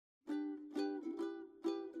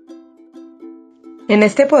En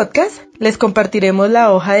este podcast les compartiremos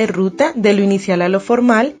la hoja de ruta de lo inicial a lo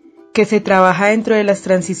formal que se trabaja dentro de las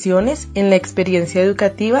transiciones en la experiencia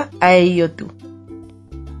educativa AEIOTU.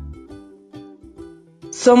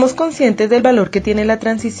 Somos conscientes del valor que tiene la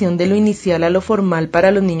transición de lo inicial a lo formal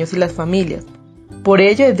para los niños y las familias. Por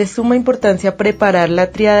ello es de suma importancia preparar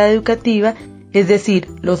la tríada educativa, es decir,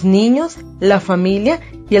 los niños, la familia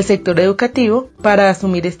y el sector educativo para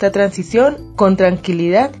asumir esta transición con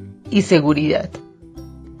tranquilidad y seguridad.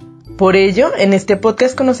 Por ello, en este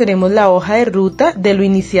podcast conoceremos la hoja de ruta de lo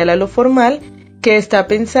inicial a lo formal, que está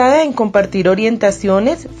pensada en compartir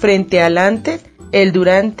orientaciones frente al antes, el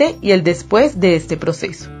durante y el después de este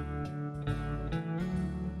proceso.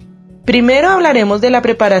 Primero hablaremos de la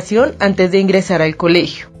preparación antes de ingresar al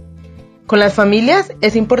colegio. Con las familias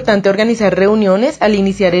es importante organizar reuniones al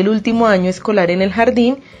iniciar el último año escolar en el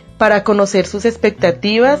jardín para conocer sus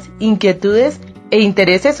expectativas, inquietudes e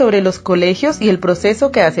intereses sobre los colegios y el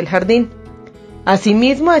proceso que hace el jardín.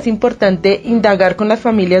 Asimismo, es importante indagar con las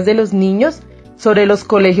familias de los niños sobre los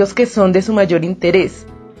colegios que son de su mayor interés.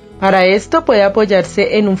 Para esto puede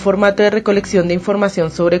apoyarse en un formato de recolección de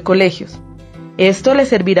información sobre colegios. Esto les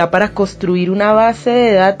servirá para construir una base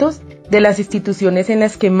de datos de las instituciones en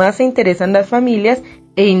las que más se interesan las familias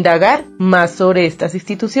e indagar más sobre estas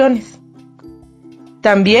instituciones.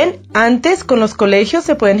 También, antes, con los colegios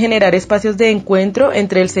se pueden generar espacios de encuentro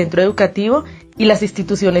entre el centro educativo y las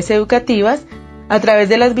instituciones educativas a través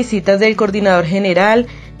de las visitas del coordinador general,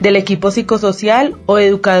 del equipo psicosocial o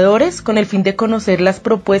educadores con el fin de conocer las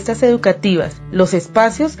propuestas educativas, los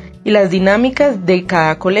espacios y las dinámicas de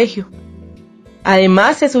cada colegio.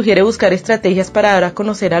 Además, se sugiere buscar estrategias para dar a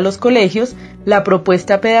conocer a los colegios la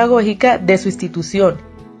propuesta pedagógica de su institución,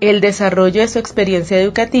 el desarrollo de su experiencia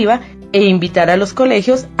educativa e invitar a los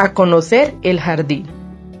colegios a conocer el jardín.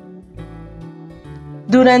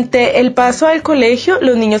 Durante el paso al colegio,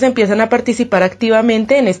 los niños empiezan a participar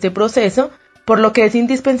activamente en este proceso, por lo que es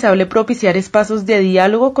indispensable propiciar espacios de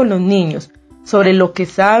diálogo con los niños sobre lo que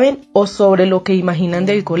saben o sobre lo que imaginan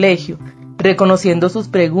del colegio, reconociendo sus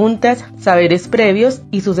preguntas, saberes previos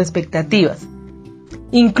y sus expectativas.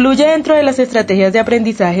 Incluye dentro de las estrategias de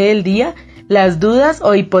aprendizaje del día las dudas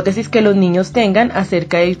o hipótesis que los niños tengan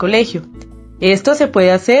acerca del colegio. Esto se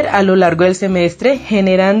puede hacer a lo largo del semestre,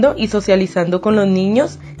 generando y socializando con los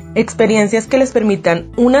niños experiencias que les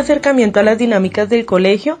permitan un acercamiento a las dinámicas del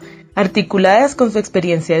colegio articuladas con su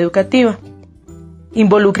experiencia educativa.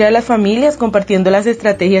 Involucre a las familias compartiendo las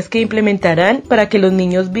estrategias que implementarán para que los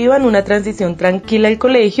niños vivan una transición tranquila al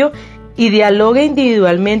colegio y dialogue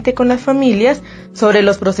individualmente con las familias sobre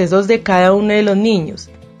los procesos de cada uno de los niños,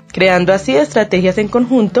 creando así estrategias en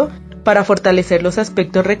conjunto para fortalecer los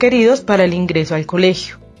aspectos requeridos para el ingreso al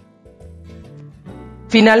colegio.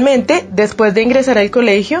 Finalmente, después de ingresar al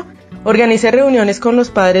colegio, organice reuniones con los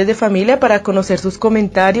padres de familia para conocer sus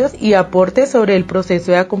comentarios y aportes sobre el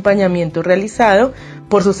proceso de acompañamiento realizado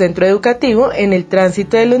por su centro educativo en el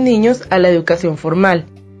tránsito de los niños a la educación formal.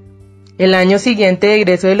 El año siguiente de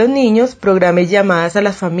egreso de los niños, programe llamadas a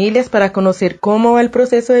las familias para conocer cómo va el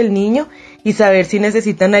proceso del niño y saber si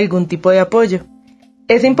necesitan algún tipo de apoyo.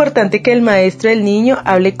 Es importante que el maestro del niño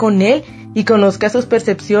hable con él y conozca sus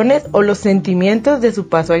percepciones o los sentimientos de su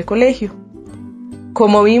paso al colegio.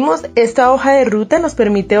 Como vimos, esta hoja de ruta nos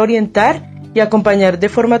permite orientar y acompañar de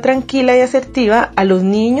forma tranquila y asertiva a los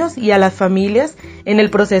niños y a las familias en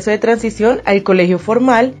el proceso de transición al colegio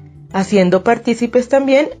formal, haciendo partícipes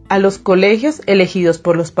también a los colegios elegidos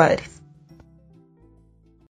por los padres.